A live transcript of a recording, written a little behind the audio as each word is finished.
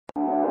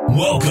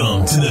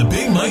Welcome to the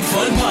Big Mike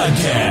Fun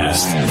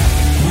Podcast,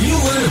 where you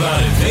learn about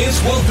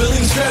advanced wealth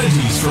building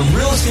strategies from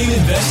real estate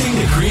investing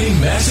to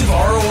creating massive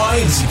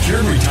ROI and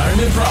secured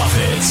retirement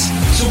profits.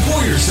 So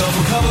pour yourself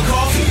a cup of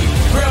coffee,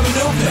 grab a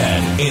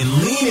notepad, and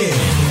lean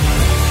in,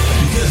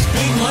 because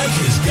Big Mike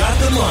has got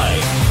the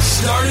mic.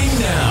 Starting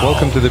now.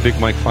 Welcome to the Big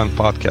Mike Fun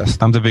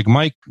Podcast. I'm the Big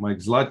Mike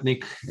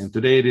Zlotnik, and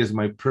today it is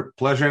my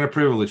pleasure and a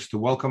privilege to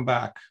welcome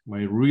back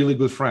my really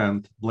good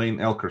friend, Blaine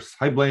Elkers.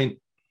 Hi, Blaine.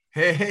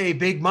 Hey,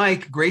 Big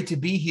Mike, great to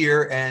be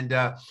here. And,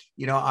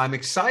 I'm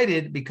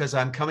excited because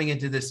I'm coming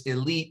into this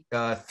elite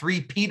Three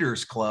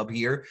Peters Club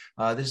here.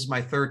 This is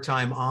my third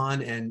time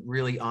on and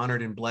really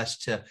honored and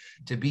blessed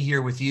to be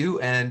here with you.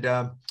 And,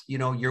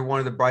 you're one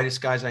of the brightest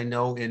guys I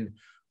know in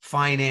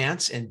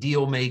finance and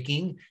deal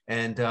making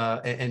and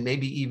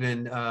maybe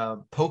even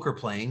poker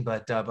playing,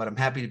 but I'm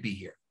happy to be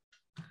here.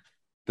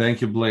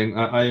 Thank you, Blaine.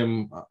 I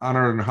am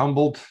honored and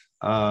humbled.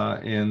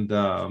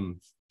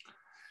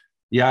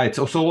 Yeah, it's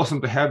also awesome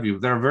to have you.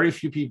 There are very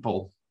few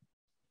people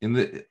I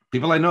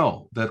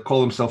know that call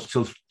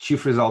themselves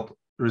chief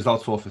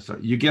results officer.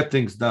 You get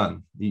things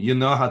done. You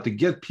know how to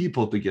get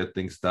people to get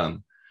things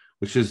done,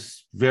 which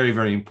is very,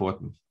 very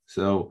important.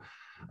 So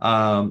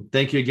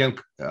thank you again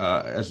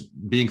as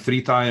being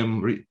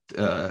three-time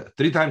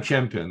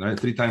champion, right?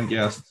 Three-time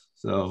guest.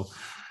 So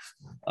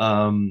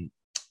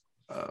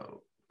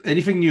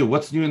anything new?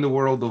 What's new in the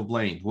world of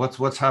Blaine?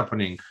 What's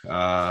happening?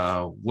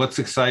 What's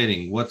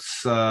exciting?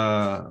 What's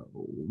a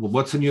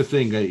new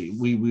thing?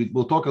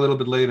 We'll talk a little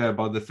bit later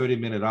about the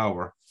 30-minute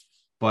hour,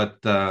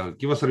 but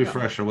give us a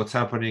refresher. What's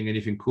happening?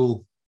 Anything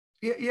cool?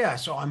 Yeah.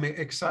 So I'm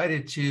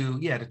excited to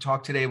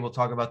talk today. We'll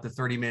talk about the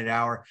 30-minute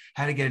hour,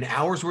 how to get an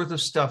hour's worth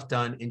of stuff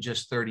done in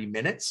just 30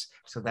 minutes.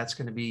 So that's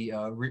going to be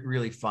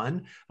really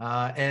fun.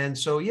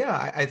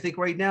 I think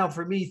right now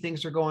for me,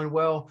 things are going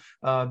well,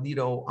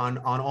 on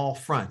all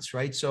fronts,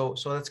 right? So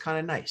that's kind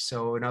of nice.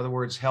 So in other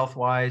words,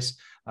 health-wise,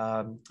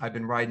 I've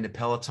been riding the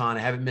Peloton. I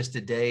haven't missed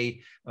a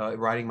day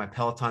riding my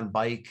Peloton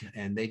bike,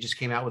 and they just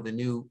came out with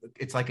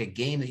it's like a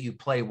game that you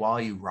play while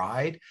you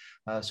ride.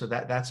 So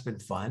that's been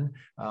fun.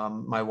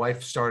 My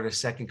wife started a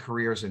second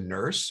career as a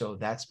nurse, so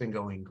that's been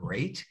going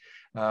great.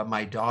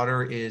 My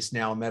daughter is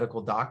now a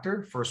medical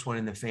doctor, first one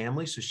in the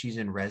family. So she's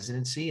in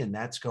residency and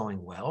that's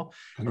going well.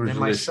 And then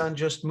my son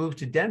just moved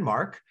to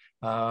Denmark.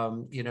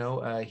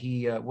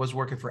 He was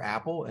working for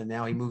Apple and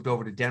now he moved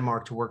over to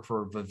Denmark to work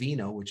for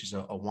Vivino, which is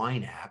a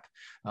wine app.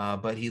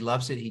 But he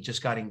loves it. He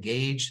just got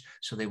engaged.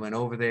 So they went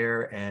over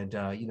there and,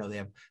 they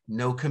have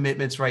no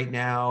commitments right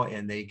now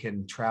and they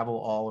can travel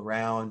all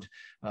around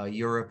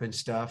Europe and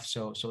stuff.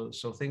 So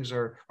things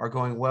are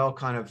going well,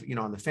 kind of,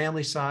 on the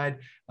family side,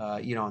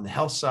 on the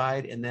health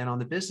side, and then on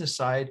the business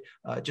side,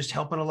 just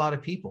helping a lot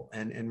of people.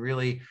 And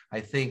really,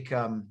 I think,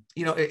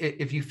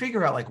 if you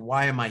figure out like,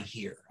 why am I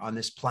here on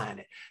this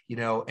planet,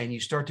 and you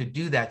start to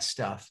do that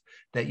stuff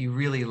that you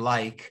really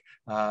like,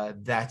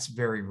 that's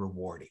very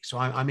rewarding. So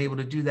I'm able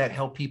to do that,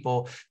 help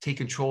people take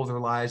control of their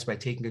lives by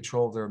taking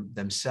control of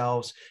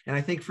themselves. And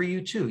I think for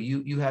you too,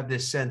 you have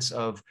this sense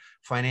of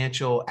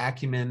financial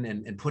acumen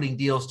and putting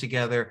deals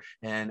together.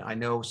 And I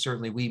know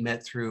certainly we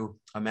met through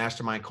a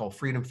mastermind called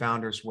Freedom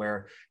Founders,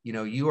 where,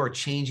 you are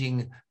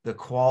changing the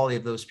quality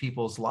of those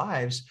people's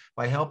lives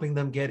by helping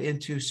them get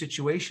into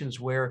situations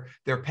where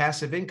their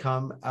passive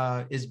income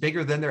is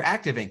bigger than their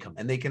active income.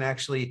 And they can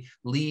actually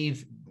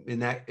leave in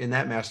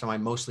that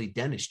mastermind, mostly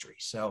dentistry.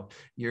 So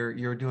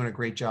you're doing a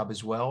great job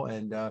as well.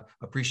 And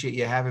appreciate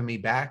you having me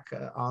back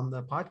on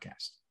the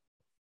podcast.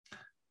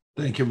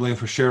 Thank you, Blaine,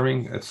 for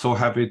sharing. It's so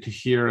happy to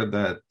hear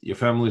that your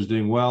family is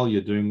doing well.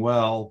 You're doing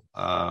well.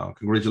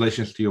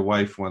 Congratulations to your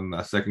wife on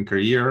a second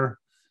career.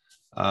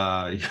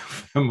 Your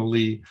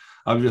family,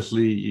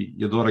 obviously,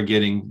 your daughter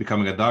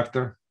becoming a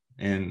doctor,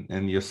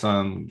 and your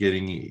son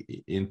getting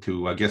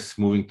into, I guess,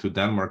 moving to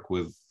Denmark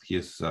with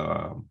his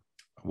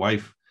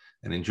wife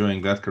and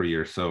enjoying that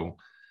career. So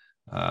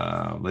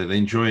they're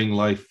enjoying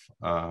life,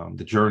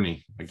 the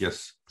journey, I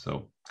guess.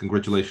 So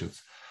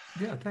congratulations.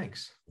 Yeah,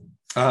 thanks.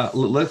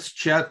 Let's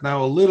chat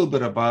now a little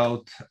bit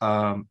about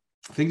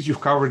things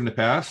you've covered in the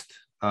past.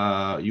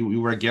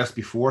 You were a guest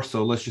before,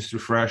 so let's just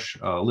refresh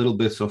a little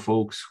bit so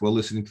folks who are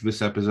listening to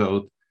this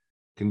episode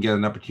can get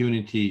an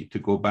opportunity to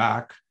go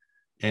back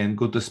and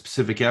go to a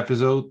specific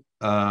episode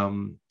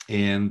and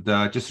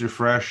just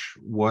refresh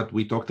what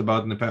we talked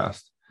about in the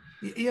past.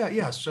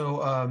 Yeah.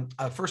 So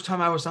first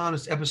time I was on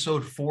is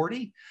episode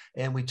 40,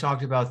 and we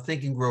talked about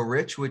Think and Grow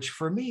Rich, which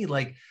for me,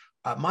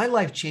 my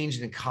life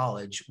changed in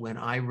college when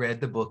I read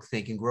the book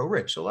Think and Grow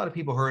Rich. So a lot of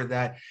people heard of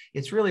that.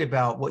 It's really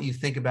about what you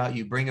think about,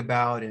 you bring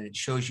about, and it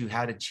shows you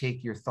how to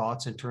take your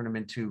thoughts and turn them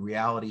into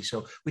reality.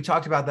 So we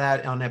talked about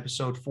that on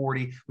episode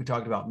 40. We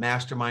talked about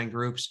mastermind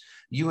groups.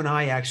 You and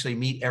I actually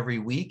meet every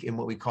week in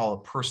what we call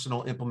a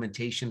personal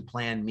implementation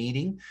plan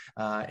meeting.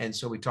 And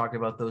so we talked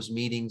about those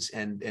meetings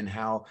and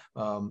how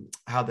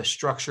the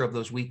structure of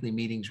those weekly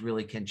meetings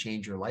really can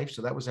change your life.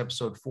 So that was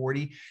episode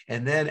 40.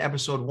 And then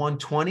episode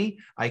 120,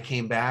 I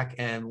came back back,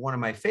 and one of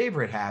my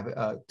favorite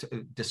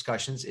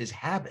discussions is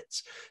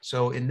habits.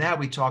 So in that,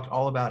 we talked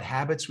all about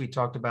habits. We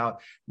talked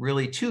about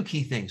really two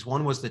key things.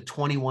 One was the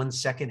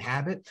 21-second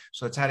habit.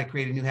 So it's how to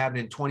create a new habit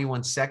in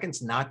 21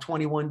 seconds, not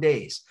 21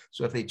 days.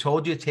 So if they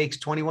told you it takes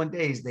 21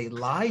 days, they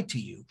lied to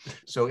you.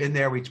 So in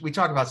there, we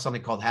talk about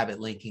something called habit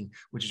linking,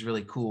 which is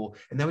really cool.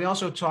 And then we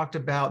also talked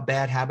about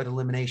bad habit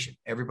elimination.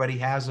 Everybody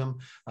has them.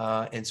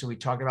 And so we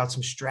talked about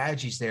some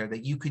strategies there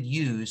that you could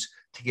use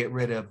to get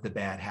rid of the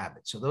bad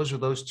habits. So those are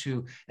those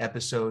two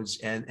episodes.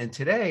 And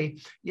today,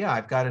 yeah,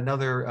 I've got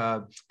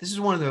another, this is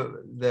one of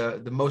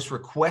the most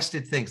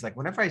requested things. Like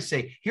whenever I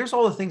say, here's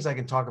all the things I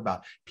can talk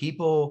about,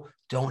 people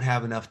don't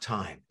have enough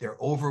time. They're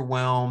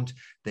overwhelmed.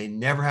 They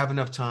never have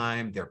enough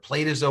time. Their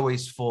plate is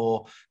always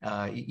full.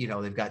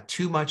 They've got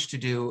too much to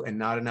do and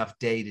not enough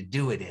day to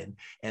do it in.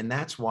 And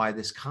that's why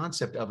this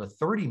concept of a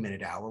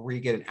 30-minute hour, where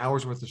you get an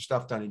hour's worth of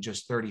stuff done in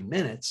just 30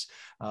 minutes,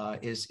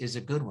 is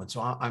a good one.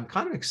 So I'm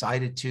kind of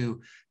excited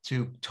to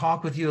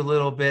talk with you a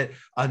little bit,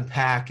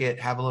 unpack it,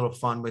 have a little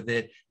fun with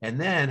it,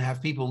 and then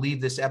have people leave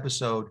this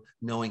episode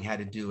knowing how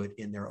to do it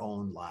in their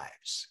own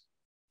lives.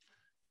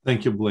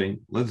 Thank you,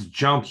 Blaine. Let's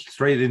jump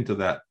straight into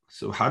that.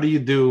 So how do you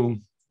do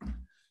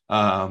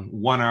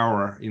 1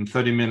 hour in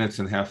 30 minutes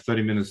and have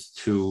 30 minutes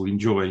to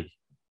enjoy?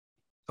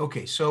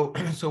 Okay, so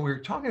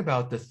we're talking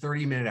about the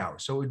 30-minute hour.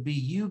 So it would be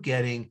you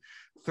getting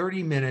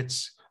 30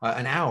 minutes,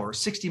 an hour,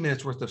 60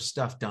 minutes worth of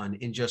stuff done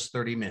in just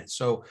 30 minutes.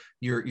 So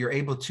you're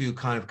able to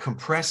kind of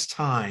compress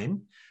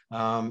time.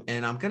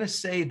 And I'm going to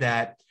say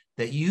that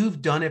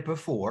you've done it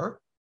before.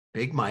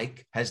 Big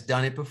Mike has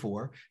done it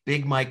before.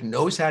 Big Mike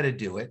knows how to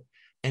do it.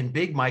 And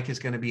Big Mike is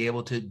going to be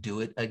able to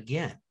do it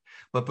again.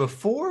 But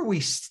before we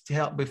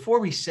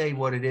say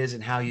what it is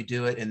and how you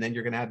do it, and then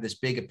you're going to have this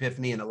big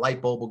epiphany and a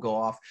light bulb will go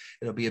off.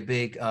 It'll be a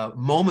big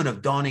moment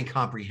of dawning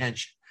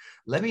comprehension.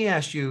 Let me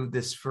ask you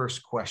this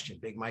first question,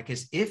 Big Mike,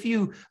 is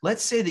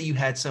let's say that you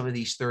had some of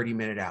these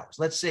 30-minute hours.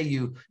 Let's say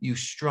you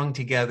strung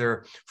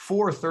together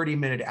 4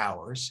 30-minute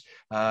hours.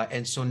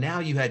 And so now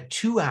you had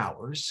 2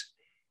 hours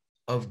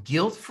of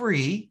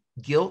guilt-free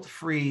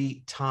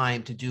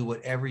time to do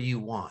whatever you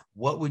want.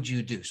 What would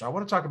you do? So I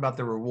want to talk about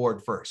the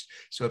reward first.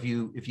 So if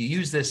you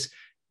use this,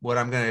 what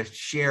I'm going to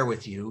share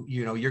with you,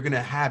 you're going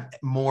to have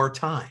more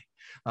time.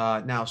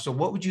 Now, so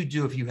what would you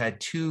do if you had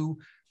 2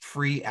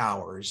 free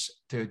hours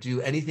to do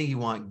anything you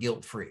want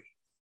guilt-free?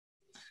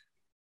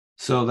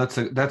 So that's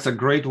a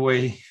great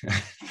way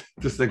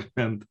to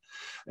segment.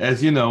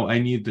 As you know, I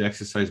need to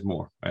exercise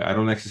more. I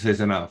don't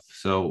exercise enough.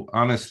 So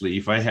honestly,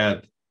 if I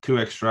had 2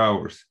 extra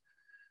hours,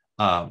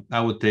 I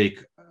would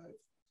take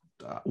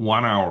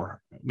 1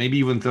 hour, maybe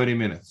even 30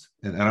 minutes,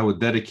 and I would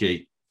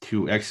dedicate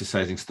to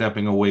exercising,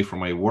 stepping away from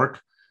my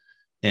work,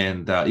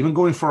 and even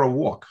going for a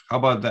walk. How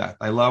about that?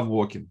 I love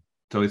walking.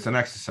 So it's an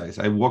exercise.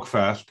 I walk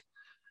fast,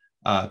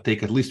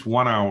 take at least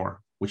 1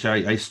 hour, which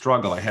I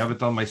struggle. I have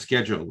it on my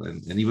schedule,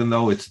 and even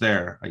though it's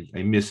there,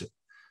 I miss it.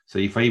 So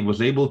if I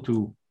was able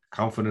to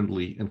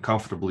confidently and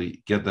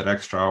comfortably get that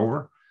extra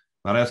hour,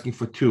 not asking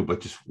for 2, but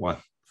just 1,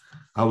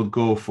 I would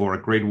go for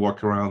a great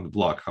walk around the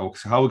block.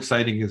 How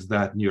exciting is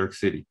that in New York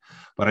City?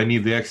 But I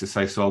need the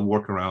exercise, so I'll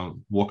walk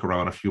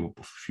around a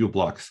few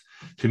blocks.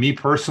 To me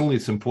personally,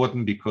 it's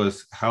important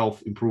because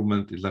health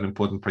improvement is an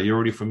important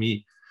priority for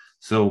me.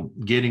 So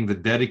getting the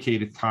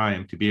dedicated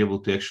time to be able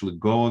to actually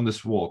go on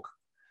this walk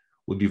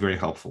would be very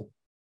helpful.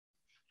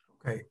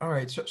 Okay. All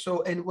right.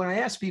 So, and when I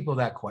ask people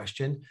that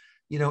question,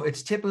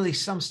 it's typically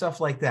some stuff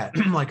like that,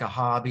 like a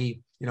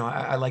hobby.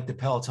 I like the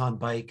Peloton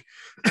bike.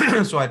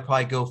 So I'd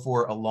probably go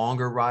for a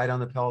longer ride on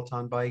the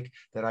Peloton bike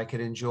that I could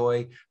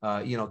enjoy.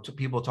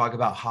 People talk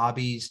about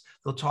hobbies.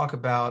 They'll talk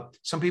about,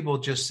 some people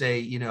just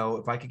say,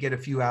 if I could get a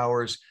few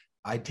hours,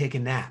 I'd take a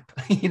nap.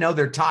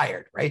 They're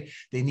tired, right?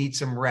 They need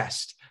some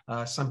rest.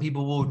 Some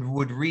people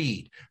would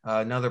read.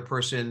 Another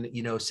person,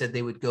 said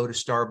they would go to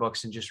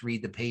Starbucks and just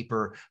read the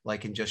paper,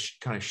 and just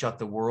kind of shut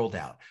the world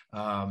out.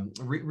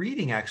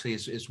 Reading actually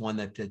is one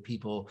that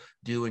people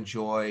do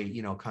enjoy,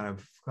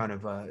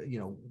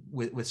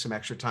 with some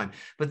extra time.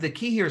 But the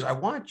key here is I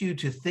want you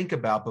to think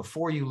about,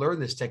 before you learn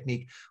this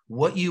technique,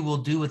 what you will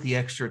do with the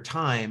extra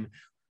time,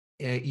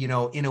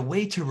 in a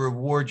way to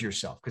reward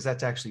yourself, because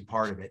that's actually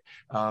part of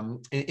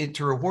it,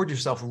 to reward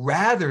yourself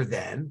rather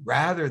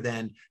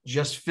than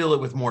just fill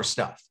it with more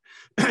stuff.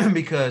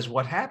 Because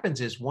what happens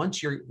is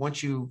once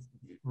you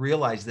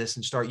realize this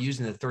and start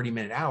using the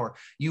 30-minute hour,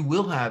 you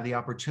will have the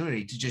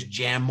opportunity to just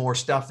jam more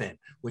stuff in,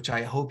 which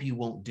I hope you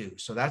won't do.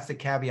 So that's the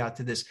caveat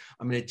to this.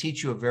 I'm going to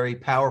teach you a very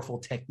powerful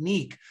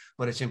technique,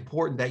 but it's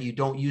important that you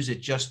don't use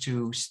it just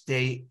to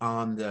stay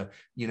on the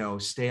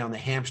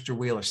hamster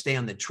wheel or stay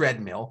on the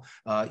treadmill.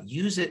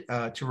 Use it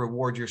to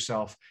reward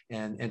yourself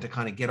and to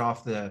kind of get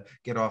off the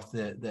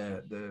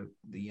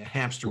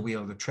hamster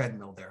wheel or the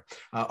treadmill there.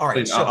 All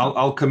right. So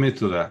I'll commit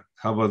to that.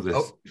 How about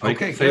this?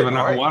 Okay. Save 1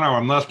 hour. 1 hour.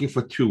 I'm not asking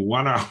for 2.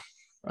 1 hour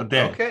a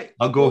day. Okay.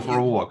 I'll go for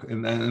a walk,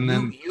 and then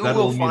that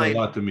will mean a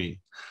lot to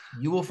me.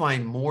 You will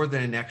find more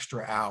than an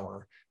extra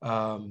hour,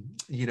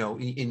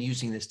 in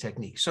using this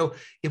technique. So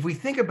if we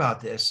think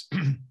about this,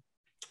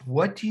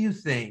 what do you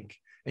think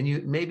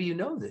and maybe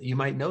you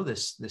might know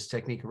this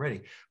technique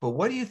already, but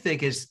what do you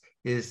think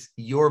is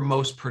your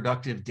most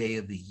productive day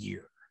of the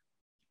year?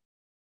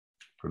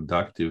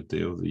 Productive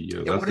day of the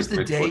year. Yeah, what is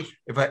the day,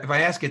 if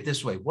I ask it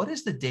this way, what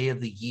is the day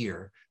of the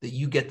year that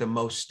you get the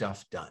most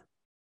stuff done?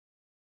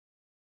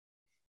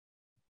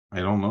 I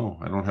don't know.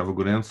 I don't have a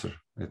good answer.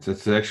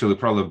 It's actually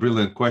probably a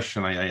brilliant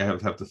question. I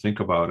have to think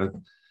about it.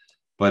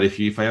 But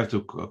if I have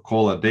to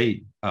call a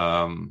date,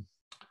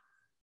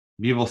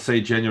 people say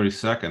January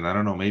 2nd. I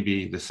don't know.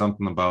 Maybe there's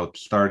something about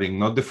starting,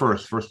 not the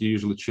first. First, you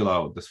usually chill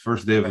out. This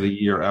first day of the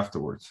year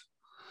afterwards.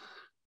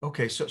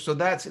 Okay, so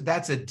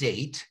that's a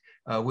date,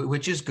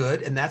 which is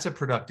good, and that's a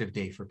productive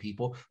day for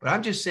people. But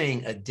I'm just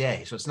saying a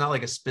day. So it's not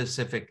like a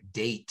specific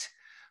date,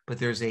 but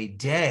there's a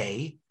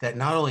day that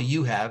not only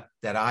you have,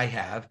 that I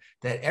have,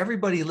 that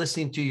everybody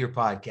listening to your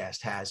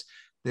podcast has.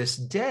 This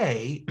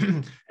day,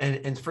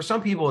 and for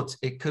some people,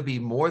 it could be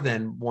more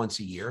than once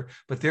a year,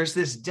 but there's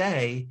this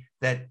day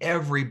that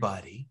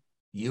everybody,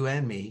 you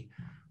and me,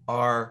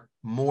 are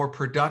more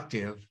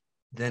productive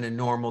than a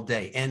normal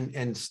day.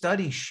 And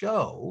studies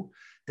show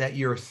that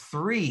you're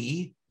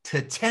 3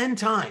 to 10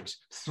 times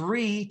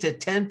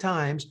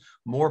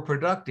more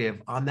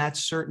productive on that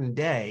certain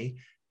day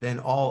than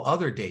all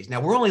other days. Now,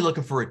 we're only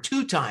looking for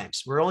 2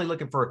 times. We're only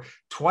looking for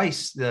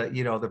twice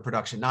the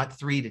production, not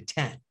 3 to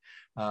 10.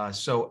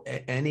 So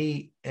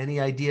any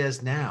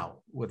ideas now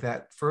with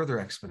that further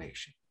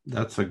explanation?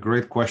 That's a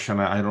great question.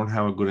 I don't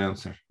have a good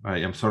answer. I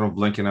am sort of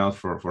blanking out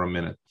for a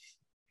minute.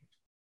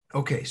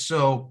 Okay,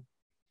 so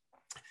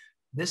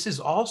this is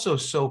also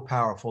so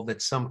powerful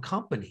that some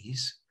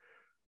companies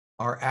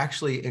are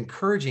actually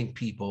encouraging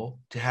people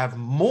to have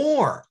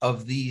more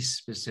of these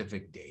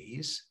specific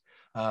days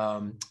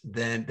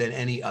than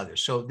any other.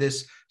 So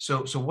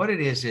what it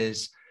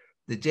is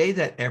the day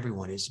that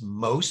everyone is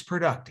most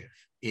productive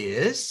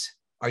is,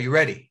 are you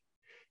ready?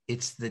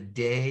 It's the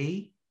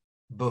day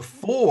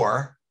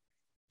before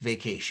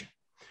vacation.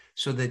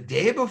 So the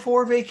day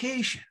before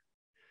vacation,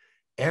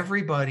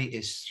 everybody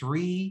is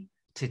 3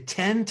 to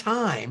 10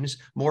 times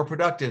more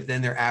productive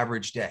than their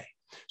average day.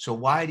 So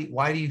why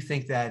do you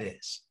think that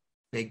is,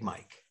 Big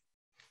Mike?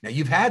 Now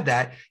you've had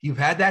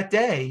that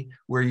day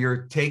where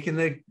you're taking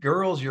the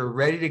girls, you're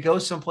ready to go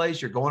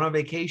someplace, you're going on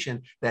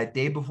vacation. That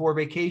day before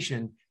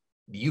vacation,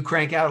 you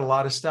crank out a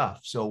lot of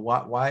stuff. So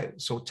why?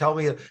 So tell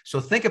me, so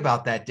think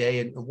about that day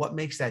and what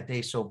makes that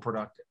day so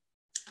productive.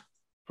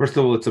 First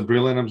of all, it's a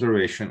brilliant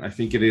observation. I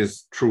think it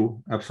is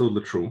true,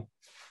 absolutely true.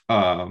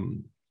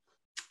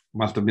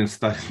 Must have been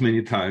studied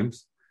many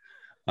times.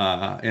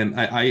 And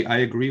I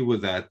agree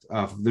with that.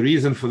 The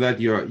reason for that,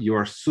 you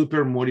are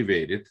super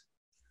motivated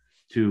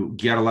to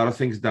get a lot of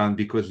things done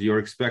because you're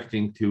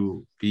expecting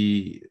to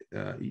be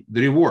the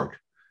reward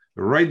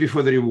right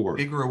before the reward.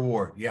 Big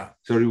reward, yeah.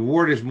 So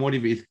reward is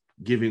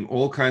giving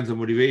all kinds of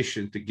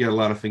motivation to get a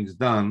lot of things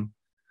done.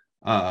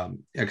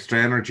 Extra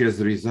energy as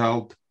a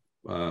result.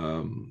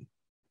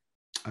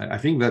 I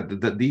think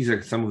that these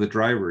are some of the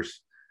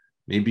drivers.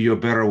 Maybe you're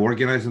better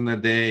organized in the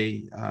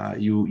day.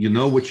 You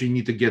know what you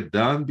need to get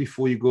done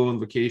before you go on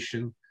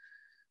vacation.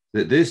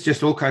 There's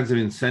just all kinds of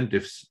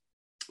incentives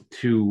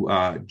to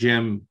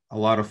jam a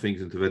lot of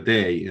things into the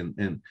day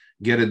and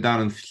get it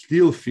done and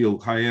still feel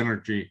high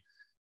energy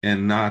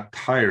and not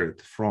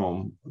tired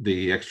from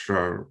the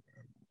extra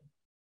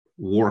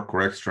work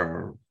or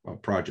extra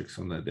projects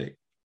on that day.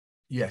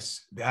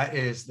 Yes, that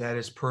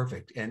is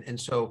perfect. And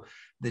so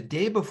the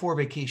day before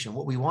vacation,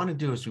 what we want to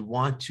do is we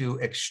want to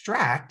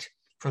extract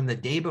from the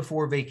day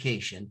before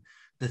vacation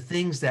the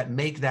things that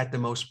make that the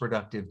most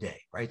productive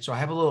day, right? So I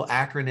have a little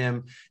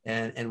acronym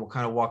and we'll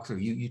kind of walk through.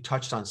 You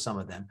touched on some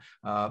of them,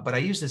 but I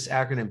use this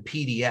acronym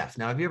PDF.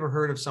 Now, have you ever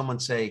heard of someone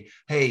say,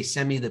 hey,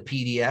 send me the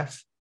PDF?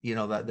 You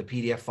know, the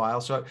PDF file.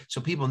 So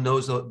people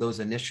knows those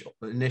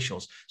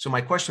initials. So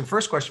my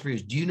first question for you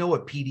is, do you know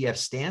what PDF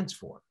stands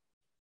for?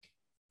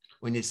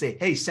 When you say,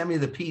 hey, send me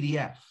the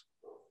PDF.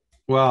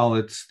 Well,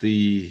 it's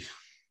the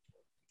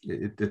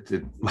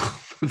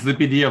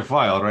PDF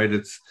file, right?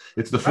 It's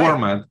the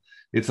format. Right.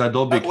 It's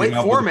Adobe.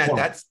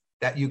 Format.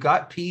 That you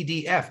got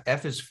PDF.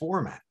 F is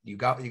format. You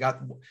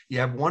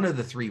have one of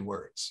the 3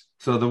 words.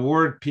 So the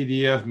word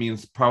PDF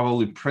means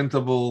probably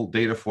printable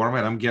data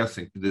format. I'm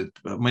guessing.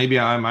 Maybe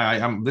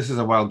I'm. This is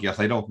a wild guess.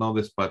 I don't know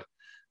this, but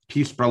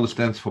P probably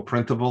stands for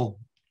printable,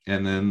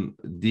 and then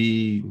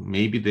D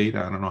maybe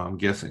data. I don't know. I'm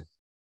guessing.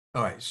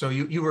 All right. So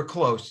you were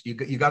close.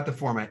 You got the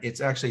format. It's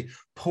actually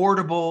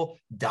portable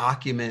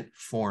document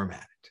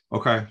format.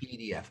 Okay.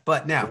 PDF.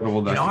 But now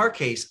in our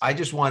case, I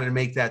just wanted to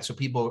make that so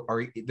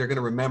they're going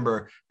to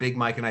remember Big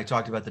Mike and I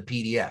talked about the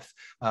PDF.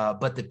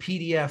 But the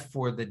PDF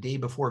for the day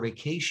before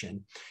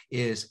vacation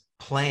is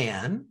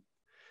plan,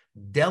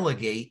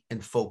 delegate,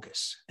 and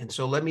focus. And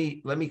so let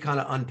me kind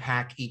of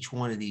unpack each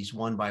one of these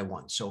one by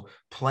one. So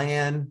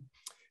plan,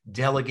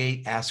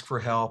 delegate, ask for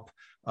help,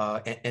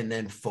 and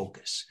then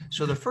focus.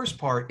 So the first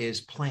part is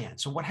plan.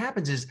 So what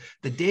happens is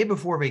the day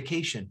before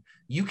vacation,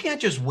 you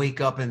can't just wake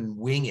up and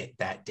wing it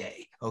that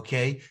day.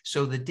 Okay.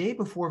 So the day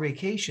before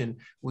vacation,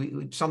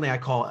 something I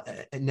call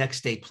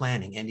next day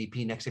planning,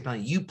 NDP, next day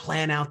planning, you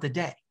plan out the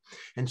day.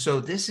 And so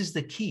this is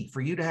the key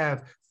for you to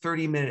have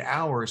 30-minute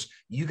hours.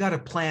 You got to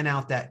plan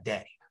out that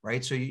day,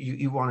 right? So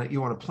you want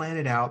to plan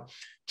it out.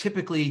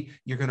 Typically,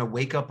 you're going to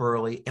wake up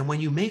early. And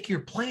when you make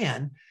your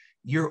plan,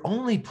 you're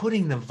only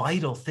putting the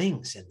vital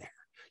things in there.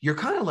 You're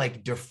kind of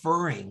like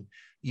deferring,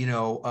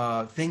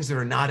 things that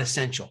are not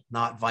essential,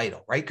 not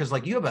vital, right? Because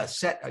like you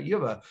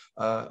have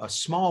a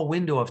small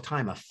window of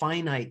time, a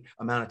finite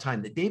amount of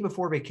time. The day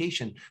before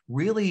vacation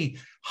really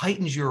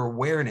heightens your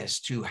awareness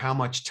to how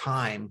much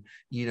time,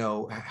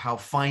 how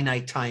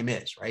finite time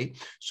is, right?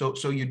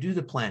 So you do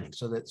the planning.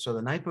 So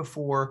the night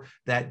before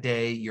that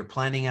day, you're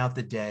planning out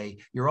the day.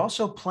 You're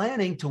also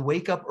planning to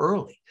wake up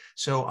early.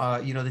 So,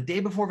 the day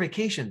before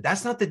vacation,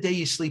 that's not the day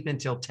you sleep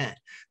until 10.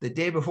 The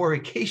day before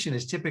vacation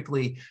is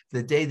typically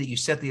the day that you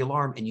set the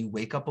alarm and you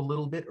wake up a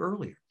little bit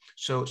earlier.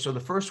 So the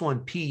first one,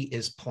 P,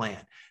 is plan.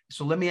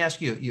 So let me ask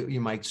you,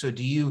 Mike, so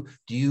do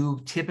you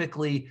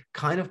typically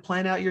kind of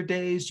plan out your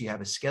days? Do you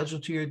have a schedule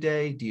to your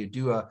day? Do you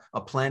do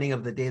a planning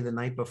of the day the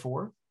night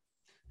before?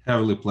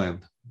 Heavily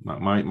planned.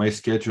 My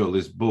schedule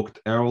is booked,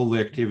 all the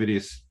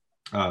activities.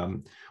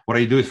 What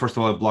I do is, first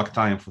of all, I block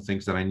time for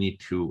things that I need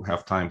to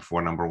have time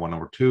for, number one.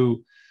 Number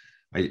two,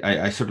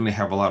 I certainly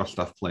have a lot of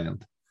stuff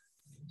planned.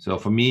 So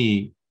for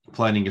me,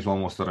 planning is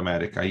almost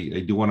automatic.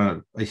 I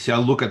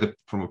look at it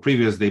from a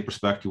previous day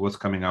perspective, what's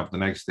coming up the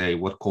next day,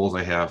 what calls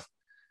I have,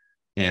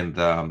 and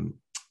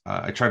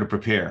I try to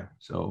prepare.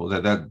 So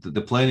that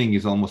the planning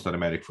is almost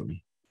automatic for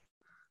me.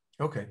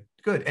 Okay,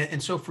 good.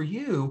 And so for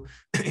you,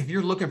 if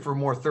you're looking for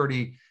more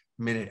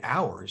 30-minute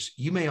hours,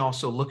 you may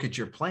also look at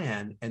your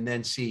plan and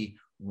then see,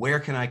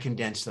 where can I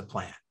condense the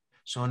plan?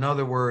 So in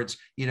other words,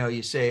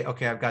 you say,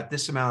 okay, I've got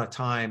this amount of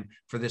time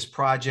for this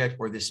project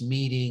or this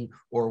meeting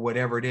or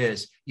whatever it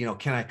is,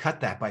 can I cut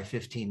that by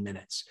 15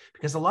 minutes?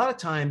 Because a lot of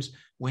times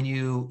when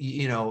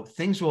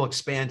things will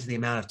expand to the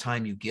amount of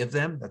time you give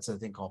them. That's a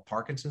thing called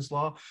Parkinson's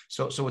law.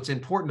 So it's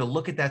important to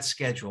look at that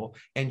schedule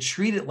and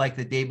treat it like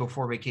the day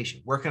before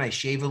vacation. Where can I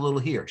shave a little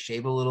here,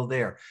 shave a little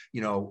there?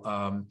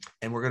 And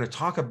we're going to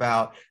talk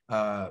about,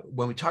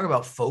 when we talk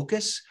about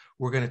focus,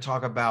 we're going to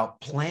talk about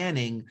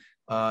planning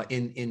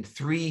in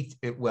three,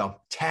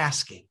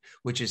 tasking,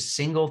 which is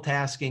single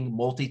tasking,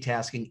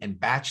 multitasking, and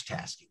batch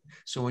tasking.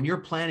 So when you're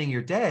planning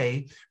your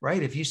day,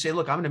 right, if you say,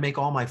 look, I'm going to make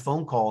all my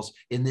phone calls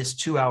in this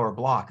 2-hour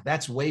block,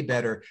 that's way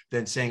better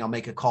than saying I'll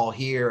make a call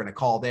here and a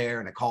call there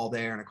and a call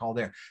there and a call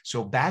there.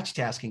 So batch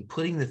tasking,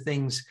 putting the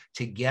things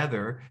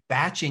together,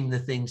 batching the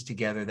things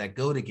together that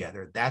go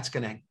together, that's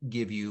going to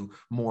give you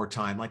more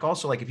time. Like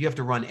if you have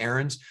to run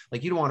errands,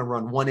 like you don't want to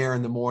run one errand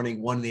in the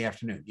morning, one in the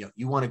afternoon.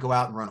 You want to go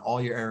out and run all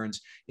your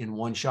errands in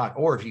one shot.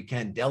 Or if you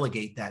can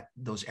delegate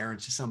those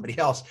errands to somebody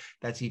else,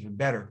 that's even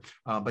better.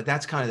 But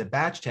that's kind of the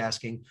batch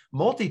tasking.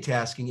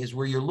 Multitasking is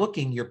where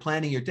you're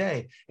planning your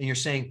day and you're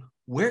saying,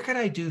 where can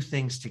I do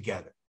things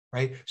together?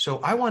 Right. So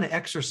I want to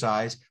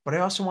exercise, but I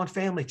also want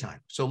family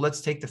time. So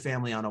let's take the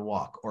family on a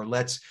walk, or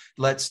let's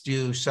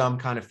do some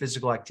kind of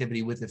physical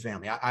activity with the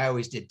family. I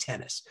always did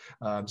tennis.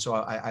 So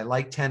I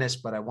like tennis,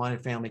 but I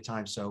wanted family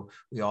time. So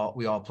we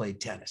all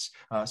played tennis.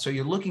 So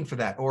you're looking for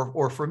that.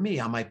 Or for me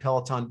on my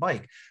Peloton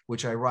bike,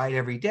 which I ride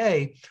every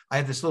day, I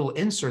have this little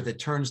insert that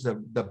turns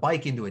the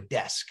bike into a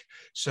desk.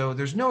 So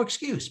there's no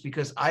excuse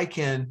because I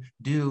can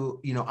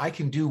do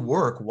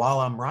work while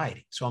I'm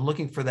riding. So I'm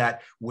looking for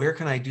that. Where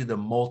can I do the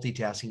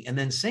multitasking? And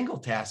then single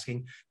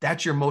tasking,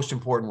 that's your most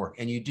important work.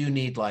 And you do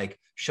need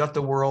shut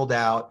the world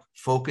out,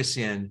 focus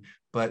in.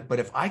 But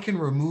if I can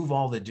remove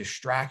all the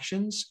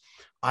distractions,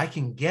 I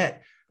can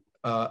get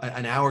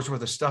an hour's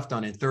worth of stuff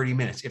done in 30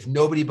 minutes. If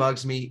nobody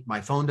bugs me,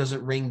 my phone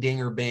doesn't ring,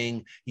 ding or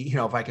bing,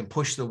 if I can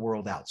push the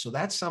world out. So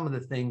that's some of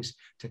the things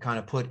to kind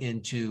of put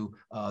into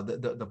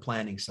the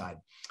planning side.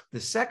 The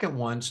second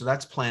one, so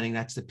that's planning,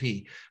 that's the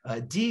P.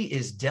 D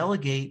is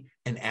delegate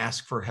and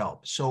ask for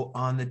help. So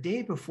on the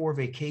day before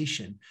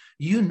vacation,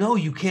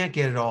 you can't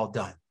get it all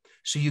done.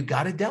 So you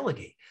got to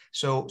delegate.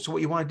 So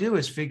what you want to do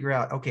is figure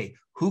out, okay,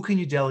 who can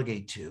you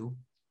delegate to?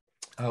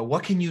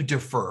 What can you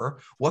defer?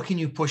 What can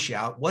you push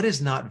out? What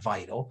is not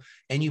vital?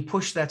 And you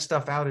push that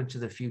stuff out into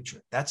the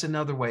future. That's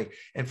another way.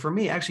 And for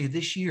me, actually,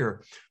 this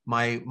year,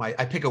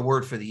 I pick a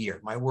word for the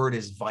year. My word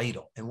is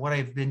vital. And what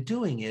I've been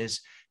doing is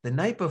the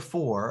night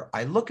before,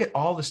 I look at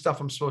all the stuff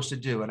I'm supposed to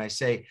do and I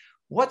say,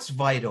 what's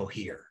vital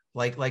here?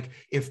 Like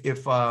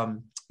if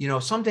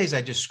some days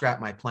I just scrap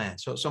my plan.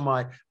 So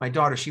my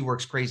daughter, she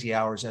works crazy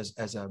hours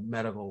as a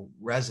medical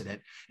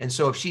resident. And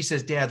so if she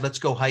says, Dad, let's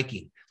go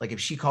hiking. Like if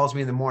she calls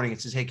me in the morning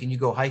and says, hey, can you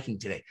go hiking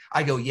today?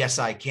 I go, yes,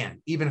 I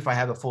can. Even if I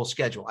have a full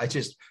schedule, I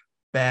just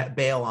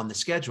bail on the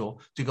schedule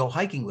to go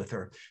hiking with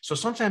her. So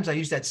sometimes I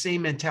use that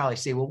same mentality. I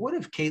say, well, what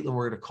if Caitlin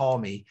were to call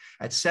me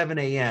at 7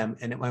 a.m.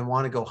 and I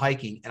want to go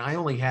hiking and I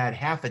only had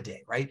half a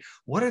day, right?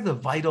 What are the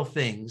vital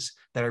things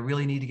that I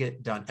really need to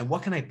get done? And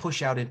what can I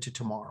push out into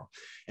tomorrow?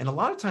 And a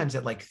lot of times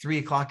at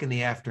 3:00 in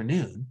the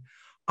afternoon,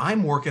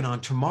 I'm working on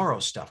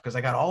tomorrow's stuff because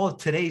I got all of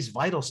today's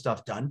vital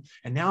stuff done.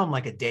 And now I'm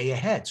a day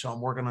ahead. So I'm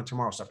working on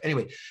tomorrow's stuff.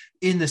 Anyway,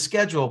 in the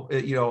schedule,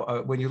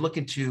 when you're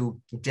looking to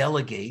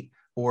delegate,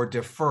 or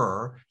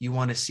defer, you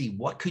want to see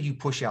what could you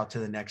push out to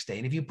the next day.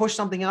 And if you push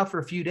something out for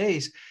a few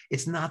days,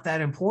 it's not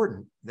that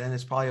important, then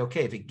it's probably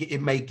okay. If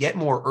it may get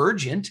more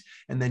urgent,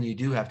 and then you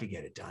do have to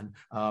get it done.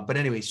 But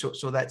anyway,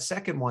 so that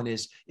second one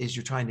is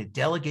you're trying to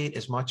delegate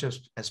as much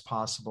as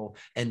possible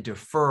and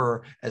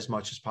defer as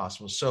much as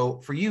possible.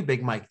 So for you,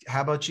 Big Mike,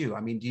 how about you?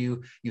 I mean,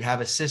 do you have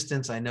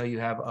assistants? I know you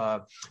have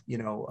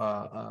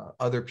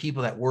other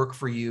people that work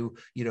for you.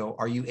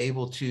 Are you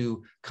able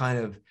to kind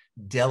of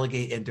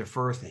delegate and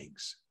defer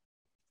things?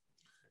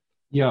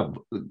 Yeah,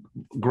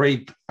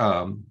 great.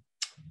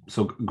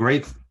 So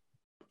great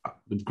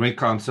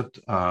concept.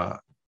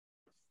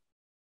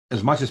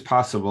 As much as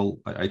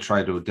possible, I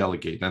try to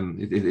delegate,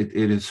 and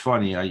it is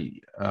funny.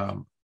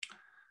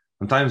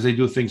 Sometimes I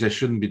do things I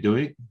shouldn't be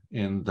doing,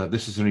 and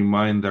this is a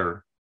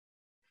reminder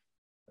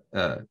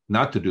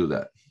not to do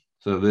that.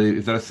 So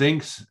if there are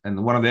things,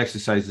 and one of the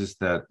exercises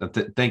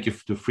thank you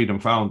to Freedom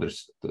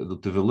Founders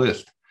to the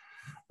list.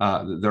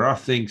 There are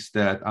things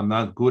that I'm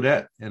not good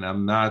at, and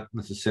I'm not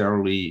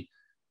necessarily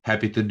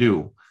happy to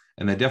do,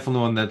 and they're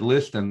definitely on that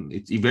list, and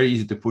it's very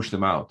easy to push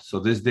them out. So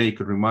this day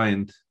could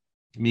remind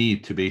me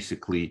to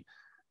basically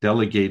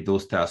delegate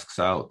those tasks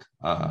out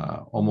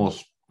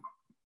almost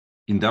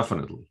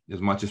indefinitely, as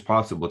much as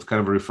possible. It's kind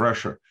of a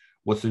refresher.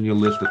 What's on your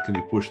list that can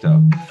be pushed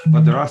out?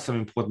 But there are some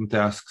important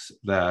tasks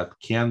that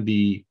can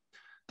be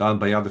done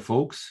by other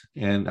folks,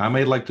 and I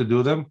might like to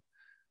do them,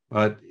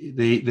 but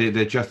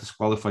they're just as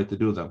qualified to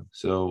do them.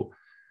 So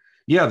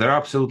yeah, there are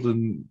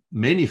absolutely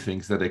many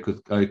things that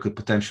I could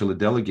potentially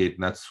delegate,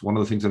 and that's one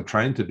of the things I'm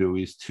trying to do,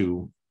 is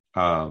to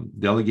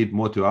delegate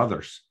more to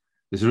others.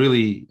 There's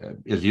really,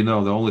 as you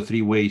know, there are only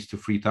 3 ways to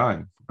free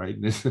time, right?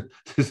 This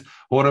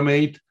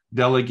automate,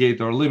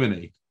 delegate, or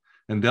eliminate.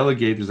 And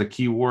delegate is a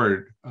key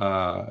word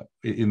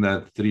in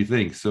that 3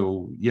 things.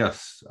 So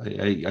yes,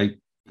 I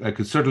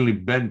could certainly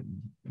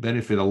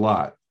benefit a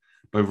lot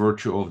by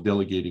virtue of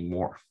delegating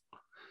more.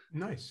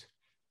 Nice.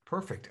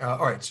 Perfect.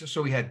 All right.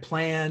 So we had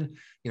plan,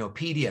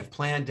 PDF,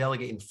 plan,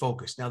 delegate, and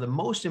focus. Now, the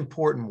most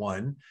important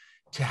one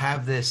to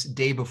have this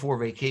day before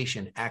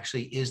vacation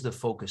actually is the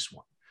focus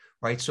one,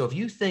 right? So if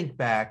you think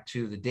back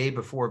to the day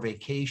before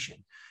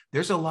vacation,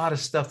 there's a lot of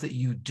stuff that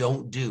you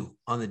don't do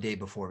on the day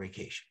before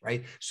vacation,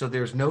 right? So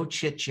there's no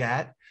chit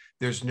chat.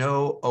 There's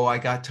no, I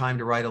got time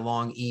to write a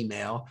long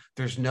email.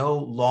 There's no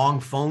long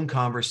phone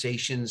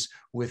conversations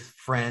with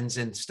friends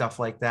and stuff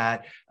like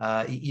that.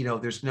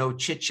 There's no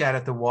chit chat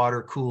at the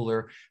water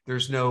cooler.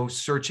 There's no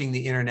searching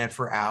the internet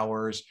for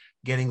hours,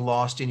 getting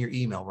lost in your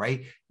email,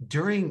 right?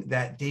 During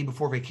that day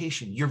before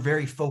vacation, you're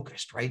very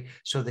focused, right?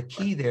 So the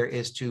key there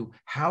is to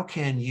how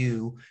can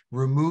you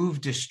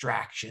remove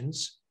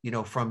distractions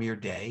from your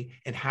day,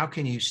 and how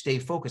can you stay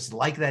focused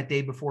like that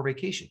day before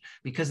vacation?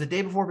 Because the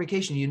day before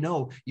vacation,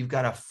 you've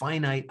got a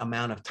finite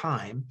amount of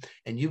time,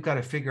 and you've got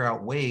to figure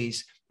out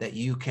ways that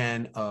you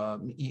can,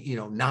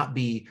 not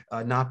be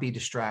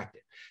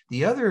distracted.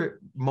 The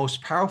other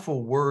most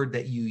powerful word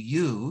that you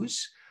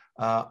use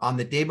on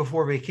the day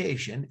before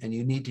vacation, and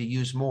you need to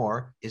use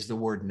more, is the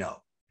word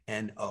no,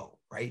 N-O.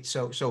 Right.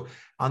 So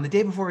on the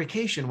day before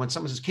vacation, when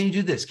someone says, can you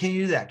do this? Can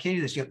you do that? Can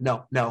you do this?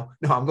 No,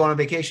 I'm going on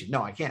vacation.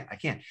 No, I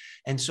can't.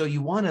 And so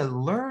you want to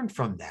learn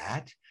from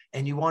that,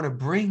 and you want to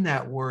bring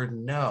that word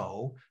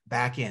no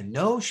back in.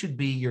 No should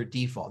be your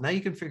default. Now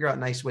you can figure out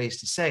nice ways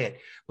to say it,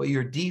 but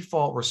your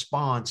default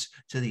response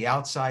to the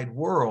outside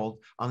world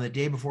on the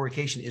day before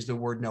vacation is the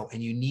word no.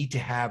 And you need to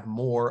have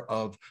more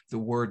of the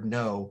word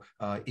no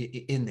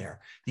in there.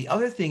 The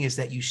other thing is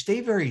that you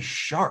stay very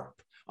sharp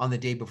on the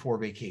day before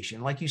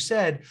vacation. Like you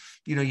said,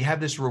 you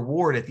have this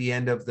reward at the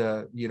end of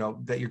that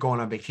you're going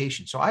on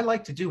vacation. So I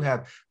like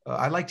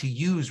to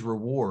use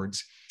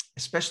rewards,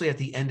 especially at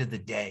the end of the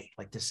day,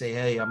 like to say,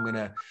 hey, I'm going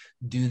to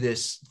do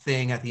this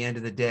thing at the end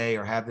of the day,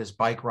 or have this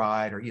bike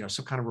ride, or,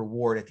 some kind of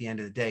reward at the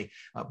end of the day.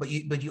 But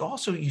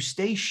you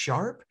stay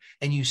sharp,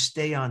 and you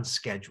stay on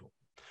schedule.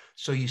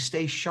 So you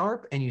stay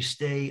sharp and you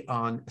stay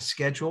on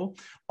schedule.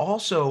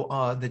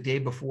 Also, the day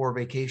before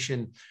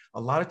vacation, a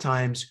lot of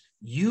times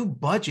you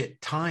budget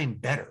time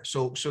better.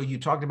 So you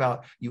talked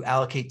about you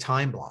allocate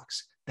time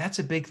blocks. That's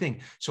a big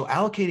thing. So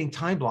allocating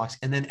time blocks,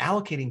 and then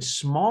allocating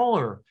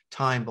smaller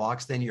time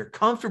blocks than you're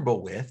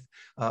comfortable with,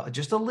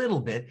 just a little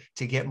bit,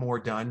 to get more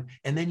done,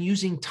 and then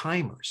using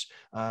timers.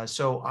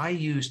 So I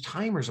use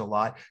timers a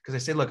lot because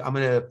I say, look, I'm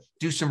going to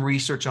do some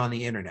research on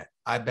the internet.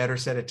 I better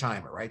set a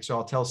timer, right? So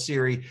I'll tell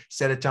Siri,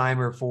 set a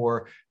timer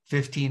for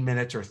 15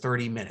 minutes or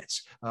 30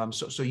 minutes.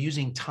 So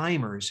using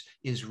timers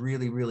is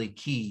really, really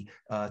key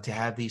to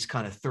have these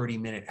kind of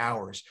 30-minute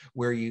hours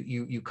where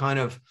you kind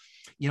of,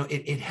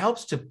 it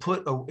helps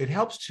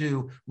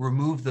to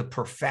remove the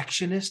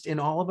perfectionist in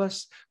all of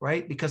us,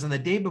 right? Because on the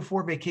day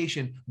before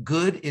vacation,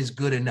 good is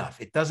good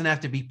enough. It doesn't have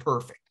to be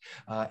perfect.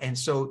 And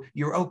so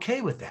you're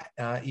okay with that,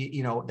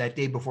 that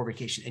day before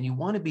vacation, and you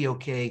want to be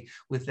okay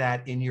with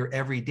that in your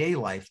everyday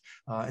life.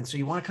 And so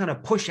you want to kind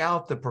of push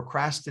out the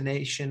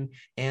procrastination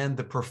and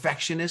the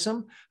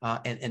perfectionism.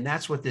 And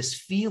that's what this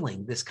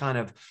feeling, this kind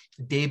of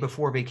day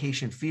before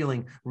vacation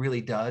feeling,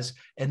 really does.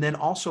 And then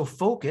also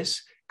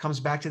focus comes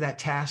back to that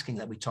tasking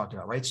that we talked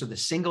about, right? So the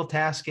single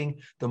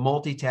tasking, the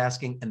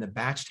multitasking, and the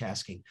batch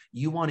tasking,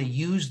 you want to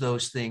use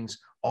those things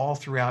all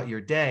throughout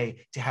your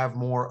day to have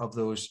more of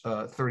those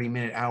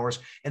 30-minute hours.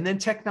 And then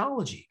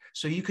technology.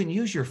 So you can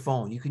use your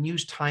phone, you can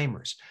use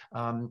timers.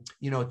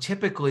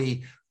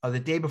 Typically the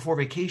day before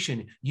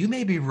vacation, you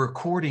may be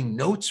recording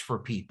notes for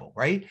people,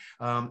 right?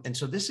 And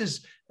so this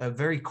is a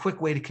very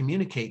quick way to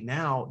communicate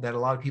now that a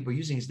lot of people are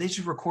using is they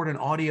just record an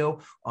audio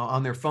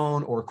on their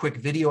phone, or a quick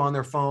video on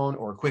their phone,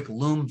 or a quick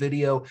Loom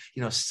video,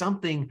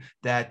 something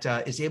that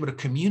is able to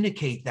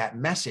communicate that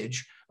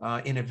message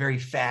in a very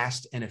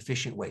fast and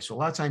efficient way. So a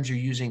lot of times you're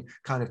using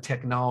kind of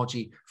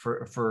technology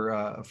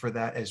for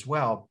that as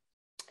well.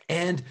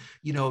 And,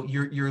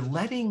 you're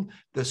letting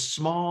the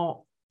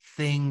small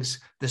things,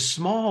 the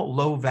small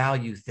low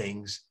value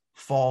things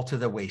fall to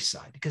the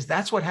wayside, because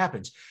that's what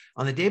happens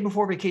on the day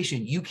before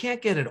vacation. You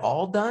can't get it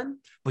all done,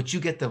 but you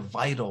get the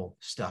vital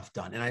stuff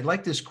done. And I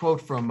like this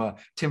quote from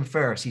Tim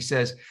Ferriss. He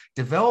says,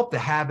 develop the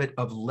habit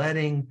of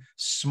letting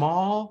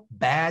small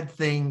bad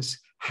things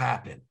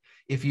happen.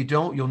 If you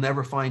don't, you'll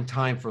never find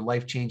time for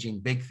life-changing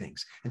big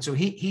things. And so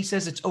he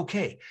says it's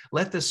okay.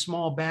 Let the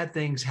small bad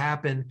things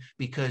happen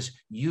because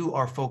you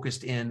are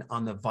focused in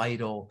on the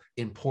vital,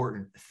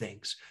 important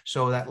things.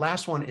 So that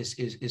last one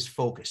is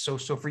focus. So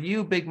for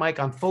you, Big Mike,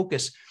 on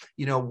focus,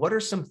 what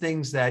are some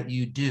things that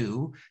you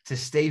do to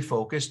stay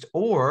focused,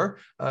 or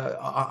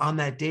on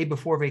that day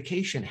before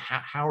vacation,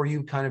 how are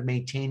you kind of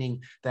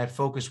maintaining that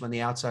focus when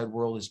the outside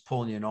world is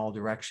pulling you in all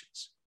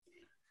directions?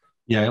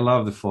 Yeah, I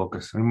love the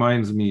focus.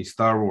 Reminds me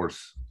Star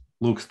Wars.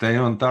 Luke, stay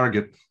on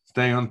target.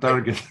 Stay on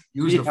target.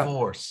 Use the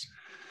Force.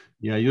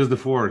 Yeah, use the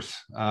Force.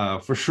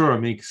 For sure, it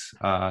makes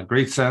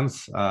great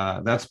sense.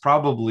 That's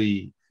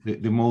probably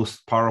the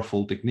most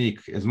powerful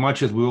technique. As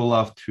much as we all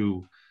love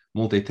to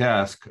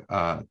multitask,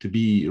 to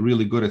be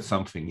really good at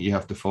something, you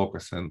have to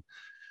focus. And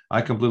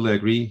I completely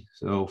agree.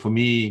 So for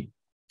me,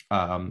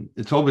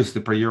 it's always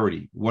the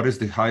priority. What is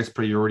the highest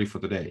priority for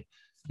the day?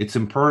 It's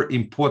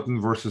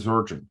important versus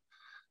urgent.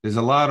 There's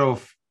a lot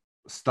of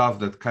stuff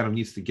that kind of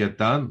needs to get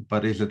done,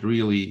 but is it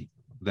really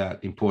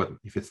that important?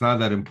 If it's not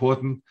that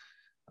important,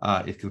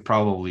 it can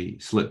probably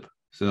slip.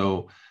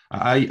 So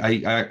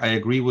I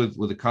agree with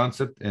the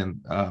concept,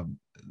 and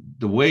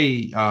the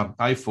way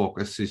I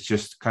focus is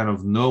just kind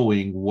of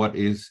knowing what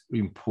is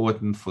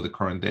important for the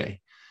current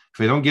day.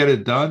 If I don't get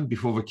it done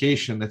before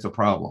vacation, that's a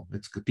problem.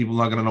 It's people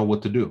are not going to know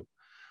what to do,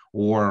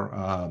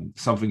 or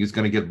something is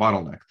going to get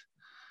bottlenecked.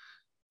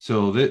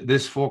 So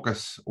this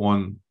focus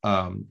on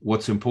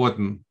what's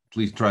important at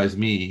least drives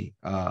me,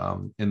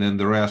 and then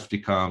the rest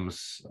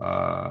becomes,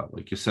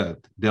 like you said,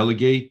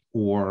 delegate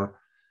or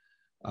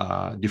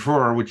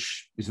defer,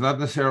 which is not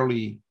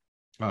necessarily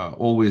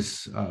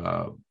always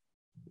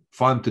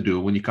fun to do.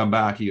 When you come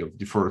back, you have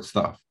deferred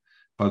stuff,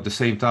 but at the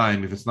same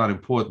time, if it's not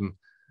important,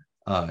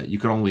 you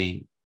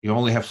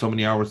only have so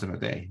many hours in a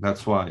day.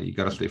 That's why you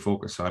got to stay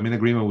focused. So I'm in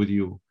agreement with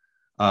you.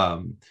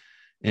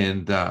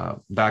 And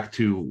back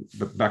to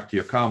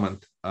your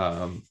comment,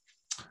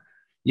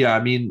 yeah,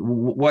 I mean,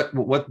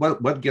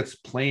 what gets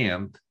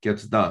planned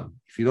gets done.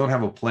 If you don't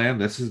have a plan,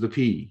 this is the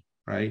P,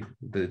 right?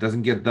 It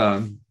doesn't get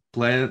done.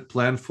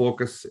 Plan,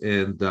 focus,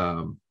 and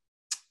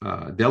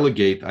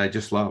delegate. I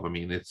just love. I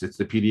mean, it's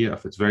the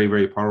PDF. It's very,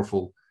 very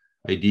powerful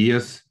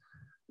ideas,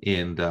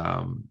 and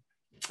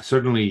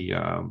certainly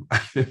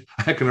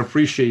I can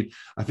appreciate.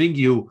 I think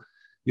you've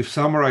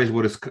summarized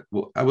what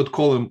I would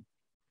call them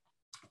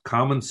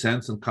common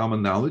sense and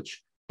common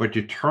knowledge, but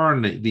you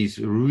turn these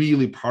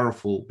really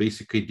powerful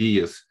basic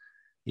ideas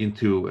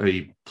into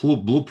a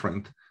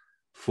blueprint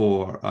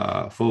for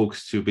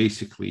folks to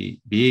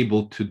basically be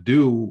able to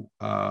do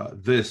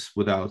this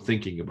without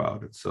thinking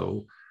about it.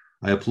 So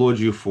I applaud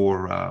you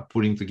for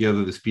putting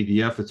together this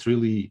PDF. It's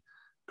really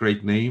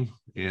great name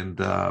and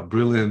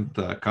brilliant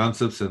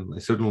concepts, and I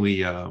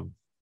certainly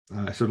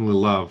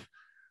love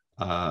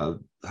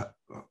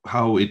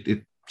how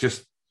it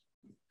just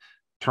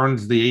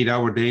turns the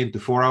 8-hour day into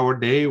 4-hour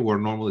day, or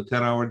normally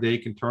 10-hour day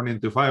can turn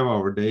into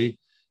 5-hour day.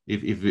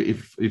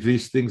 If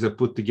these things are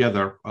put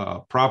together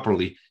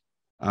properly,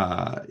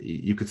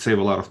 you could save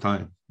a lot of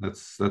time.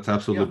 That's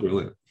absolutely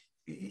brilliant.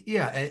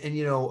 Yeah.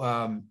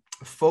 And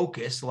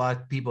focus, a lot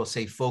of people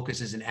say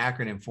focus is an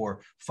acronym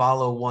for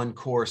follow one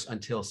course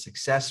until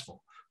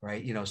successful,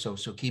 right?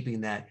 So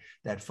keeping that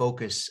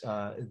focus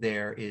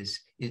there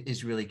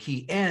is really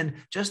key. And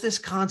just this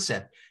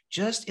concept,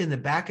 just in the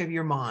back of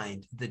your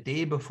mind, the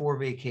day before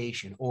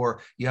vacation,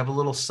 or you have a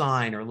little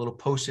sign or a little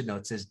Post-it note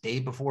that says day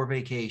before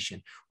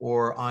vacation,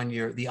 or on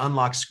the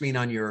unlock screen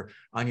on your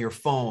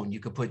phone, you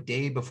could put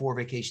day before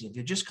vacation. If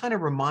you just kind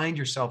of remind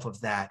yourself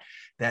of that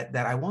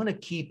I want to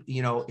keep,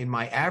 in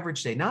my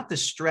average day, not the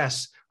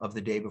stress of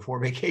the day before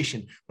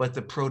vacation, but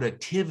the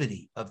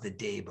productivity of the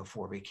day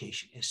before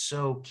vacation is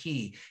so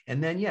key.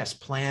 And then, yes,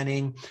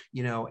 planning,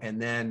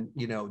 and then,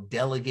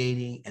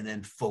 delegating, and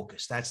then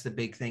focus. That's the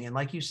big thing. And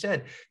like you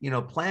said,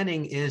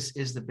 planning is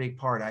the big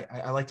part.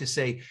 I like to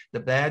say the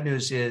bad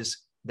news is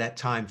that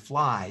time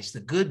flies. The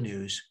good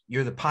news,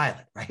 you're the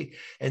pilot, right?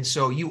 And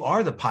so you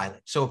are the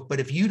pilot. So, but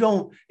if you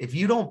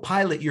don't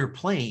pilot your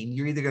plane,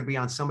 you're either going to be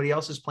on somebody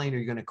else's plane or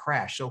you're going to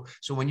crash.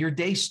 So when your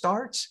day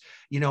starts,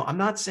 I'm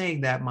not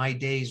saying that my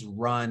days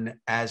run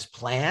as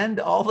planned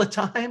all the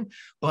time,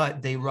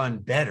 but they run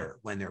better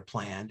when they're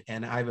planned.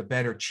 And I have a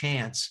better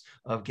chance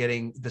of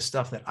getting the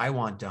stuff that I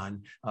want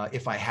done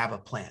if I have a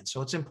plan.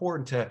 So it's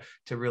important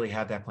to really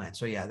have that plan.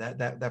 So yeah,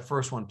 that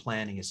first one,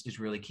 planning is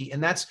really key.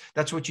 And that's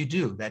what you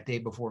do that day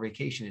before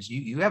vacation is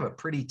you have a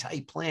pretty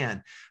tight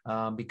plan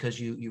because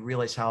you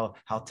realize how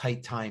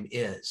tight time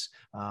is.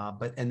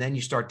 And then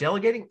you start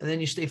delegating and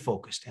then you stay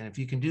focused. And if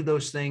you can do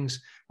those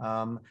things,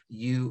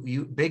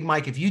 Big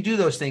Mike, if you do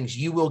those things,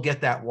 you will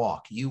get that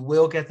walk. You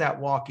will get that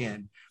walk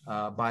in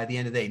by the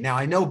end of the day. Now,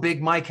 I know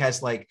Big Mike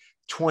has like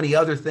 20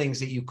 other things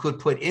that you could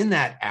put in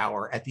that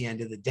hour at the end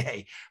of the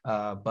day.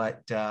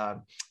 But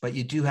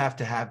you do have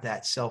to have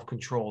that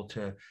self-control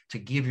to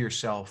give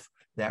yourself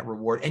that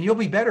reward, and you'll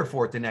be better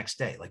for it the next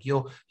day. Like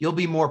you'll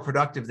be more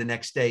productive the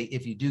next day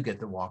if you do get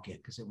the walk in,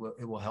 because it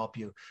will help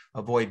you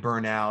avoid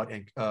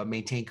burnout and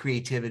maintain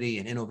creativity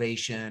and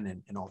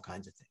innovation and all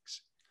kinds of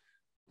things.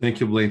 Thank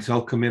you, Blaine. So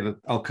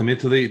I'll commit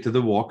to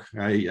the walk.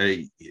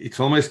 It's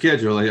on my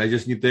schedule. I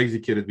just need to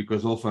execute it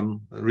because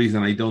often the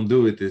reason I don't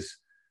do it is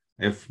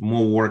I have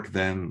more work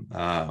than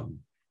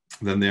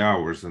the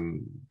hours,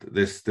 and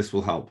this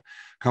will help.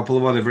 A couple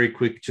of other very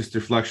quick just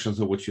reflections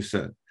of what you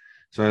said.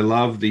 So I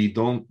love the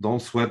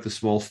don't sweat the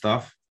small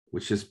stuff,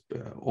 which is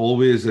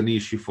always an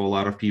issue for a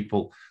lot of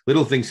people.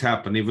 Little things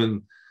happen.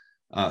 Even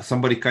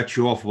somebody cut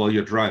you off while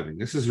you're driving.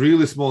 This is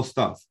really small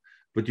stuff.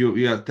 But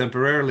you are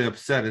temporarily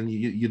upset, and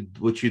you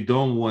what you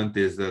don't want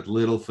is that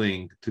little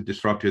thing to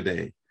disrupt your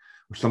day.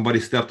 Or somebody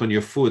stepped on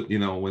your foot,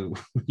 when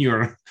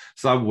you're on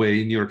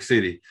subway in New York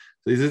City.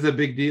 So is this a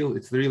big deal?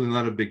 It's really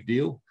not a big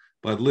deal,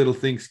 but little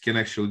things can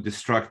actually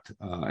distract.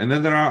 And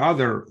then there are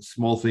other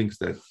small things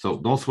so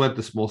don't sweat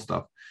the small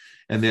stuff.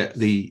 And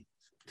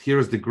here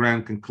is the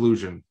grand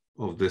conclusion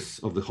of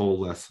the whole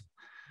lesson.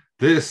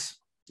 This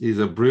is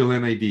a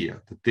brilliant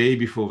idea, the day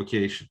before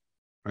vacation,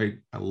 right?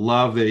 I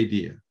love the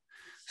idea.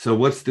 So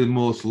what's the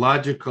most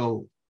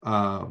logical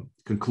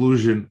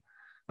conclusion?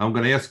 I'm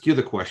going to ask you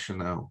the question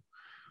now.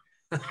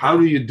 How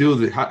do you do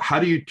that? How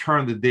do you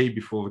turn the day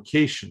before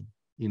vacation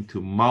into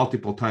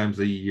multiple times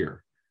a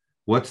year?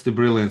 What's the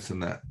brilliance in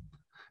that?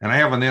 And I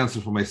have an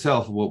answer for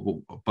myself,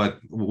 but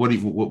what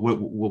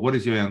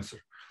is your answer?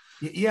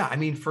 Yeah, I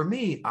mean, for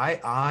me,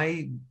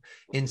 I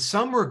in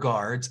some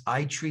regards,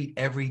 I treat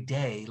every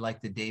day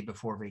like the day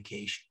before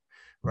vacation,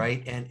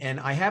 right? And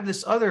I have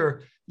this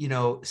other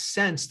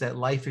sense that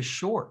life is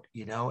short,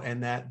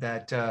 and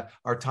that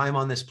our time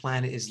on this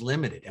planet is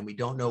limited, and we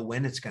don't know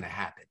when it's going to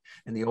happen.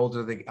 And the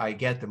older I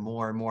get, the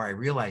more and more I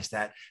realize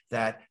that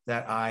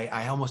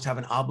I almost have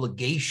an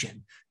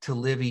obligation to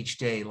live each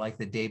day like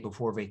the day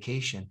before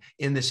vacation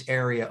in this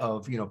area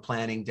of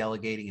planning,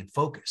 delegating, and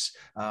focus.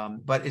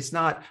 But it's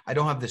not. I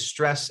don't have the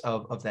stress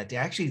of that day.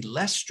 Actually,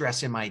 less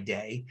stress in my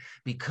day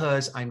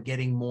because I'm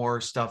getting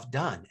more stuff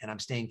done, and I'm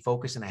staying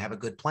focused, and I have a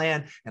good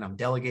plan, and I'm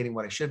delegating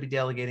what I should be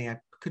delegating. I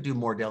could do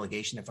more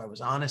delegation if I was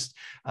honest,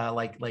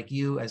 like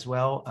you as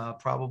well,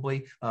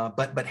 probably.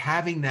 But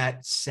having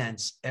that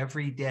sense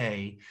every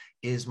day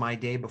is my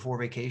day before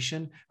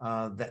vacation.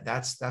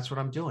 That's what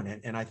I'm doing.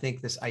 And I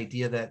think this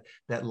idea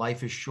that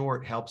life is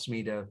short helps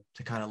me to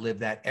kind of live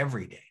that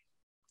every day.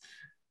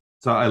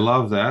 So I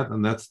love that,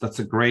 and that's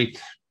a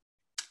great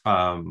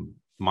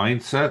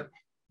mindset.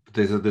 But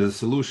there's a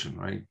solution,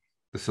 right?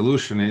 The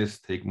solution is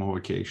take more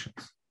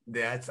vacations.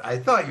 I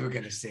thought you were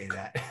going to say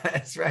that.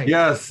 That's right.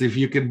 Yes, if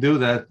you can do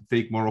that,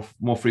 take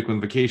more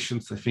frequent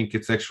vacations. I think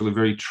it's actually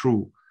very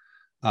true.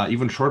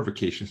 Even short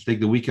vacations, take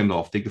the weekend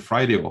off, take the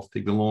Friday off,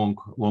 take the long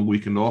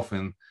weekend off,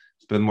 and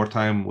spend more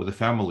time with the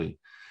family.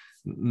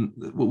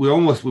 We're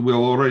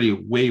already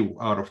way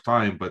out of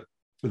time, but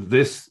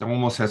this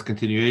almost has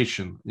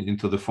continuation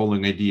into the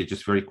following idea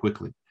just very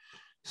quickly.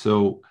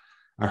 So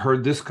I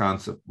heard this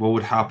concept. What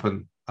would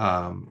happen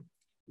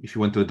if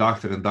you went to a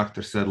doctor and the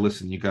doctor said,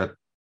 listen, you got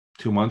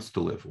 2 months to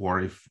live,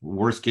 or if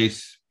worst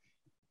case,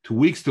 2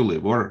 weeks to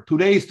live, or 2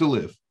 days to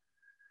live?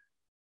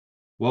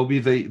 What will be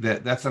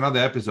that's another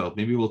episode.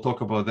 Maybe we'll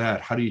talk about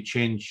that. How do you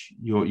change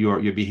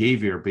your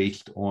behavior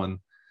based on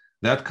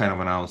that kind of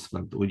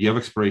announcement? When you have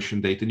expiration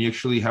date, and you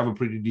actually have a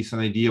pretty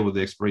decent idea what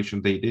the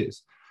expiration date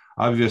is.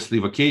 Obviously,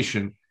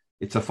 vacation,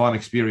 it's a fun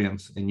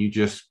experience, and you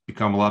just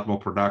become a lot more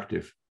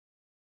productive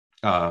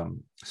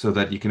so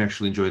that you can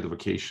actually enjoy the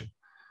vacation.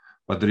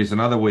 But there is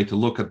another way to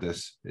look at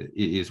this,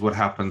 is what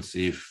happens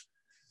if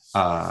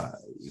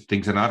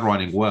things are not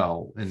running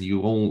well and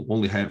you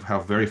only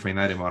have very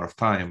finite amount of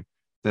time.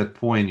 At that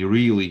point, you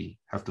really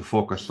have to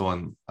focus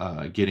on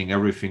getting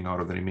everything out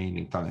of the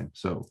remaining time.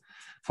 So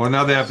for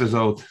another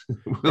episode,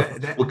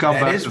 we'll come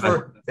back to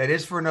that. That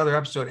is for another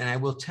episode. And I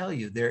will tell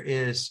you, there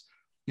is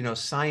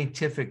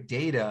scientific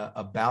data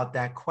about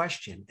that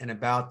question and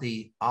about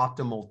the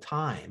optimal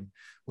time,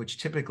 which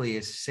typically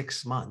is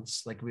 6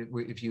 months. Like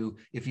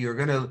if you're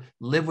going to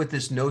live with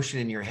this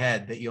notion in your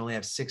head that you only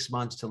have 6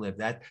 months to live,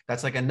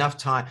 that's like enough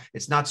time.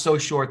 It's not so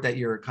short that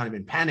you're kind of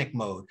in panic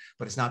mode,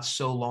 but it's not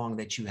so long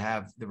that you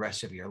have the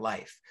rest of your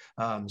life.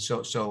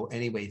 So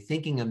anyway,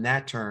 thinking in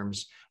that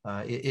terms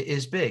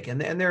is big. And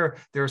there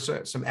are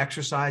some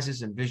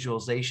exercises and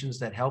visualizations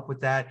that help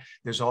with that.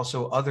 There's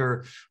also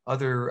other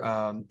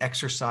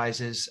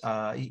exercises,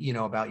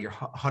 about your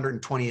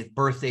 120th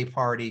birthday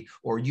party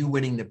or you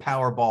winning the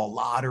Powerball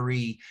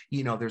lottery.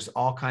 There's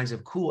all kinds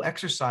of cool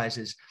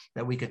exercises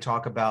that we could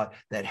talk about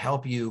that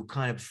help you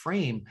kind of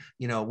frame,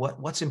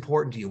 what's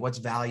important to you, what's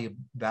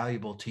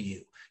valuable to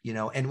you.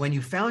 And when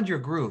you found your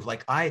groove,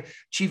 like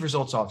Chief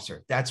Results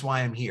Officer, that's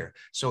why I'm here.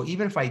 So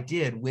even if I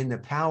did win the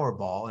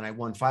Powerball and I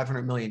won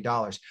 $500 million,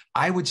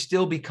 I would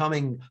still be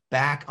coming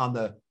back on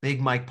the Big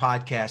Mike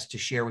podcast to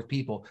share with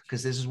people,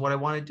 because this is what I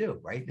want to do,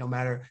 right? No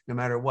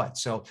matter what.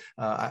 So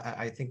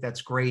I think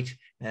that's great.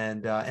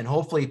 And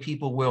hopefully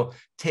people will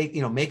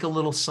make a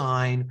little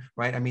sign,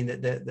 right? I mean,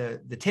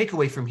 the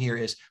takeaway from here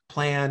is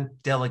plan,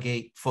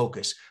 delegate,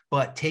 focus,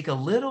 but take a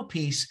little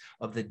piece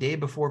of the day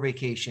before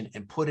vacation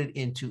and put it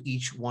into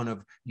each one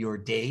of your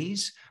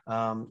days.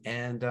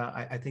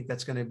 I think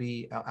that's going to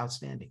be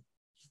outstanding.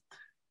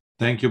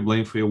 Thank you,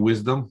 Blaine, for your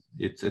wisdom.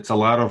 It's a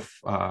lot of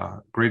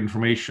great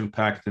information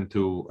packed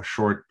into a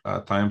short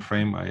time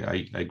frame.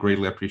 I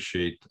greatly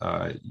appreciate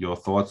your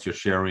thoughts, your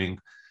sharing,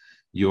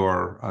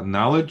 your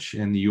knowledge,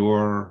 and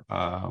your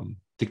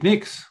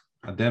techniques.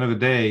 At the end of the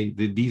day,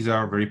 these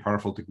are very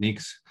powerful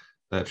techniques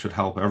that should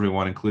help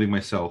everyone, including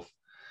myself,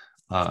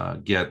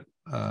 get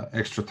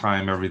extra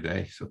time every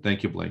day. So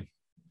thank you, Blaine.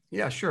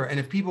 Yeah, sure. And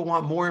if people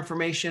want more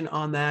information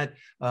on that,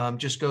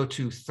 just go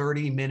to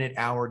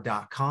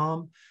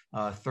 30minutehour.com.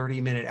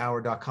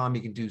 30minutehour.com.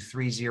 You can do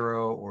 30,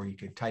 or you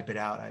can type it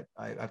out.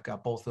 I've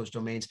got both those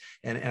domains,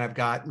 and I've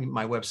got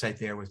my website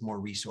there with more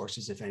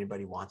resources if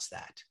anybody wants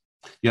that.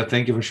 Yeah,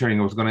 thank you for sharing.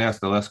 I was going to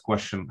ask the last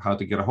question, how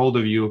to get a hold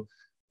of you,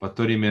 but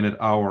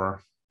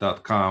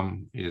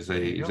 30minutehour.com is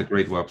a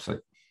great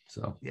website.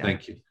 So yeah.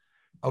 Thank you.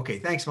 Okay,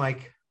 thanks,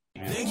 Mike.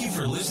 Thank you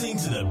for listening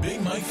to the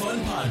Big Mike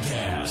Fund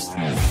Podcast.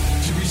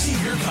 To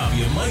receive your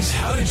copy of Mike's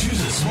How to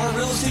Choose a Smart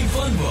Real Estate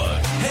Fund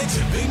book, head to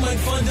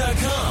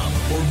BigMikeFund.com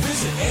or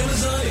visit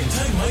Amazon and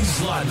type Mike's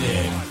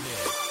Zlotnick.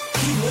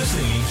 Keep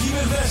listening and keep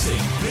investing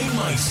Big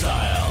Mike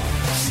style.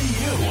 See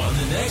you on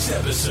the next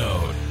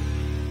episode.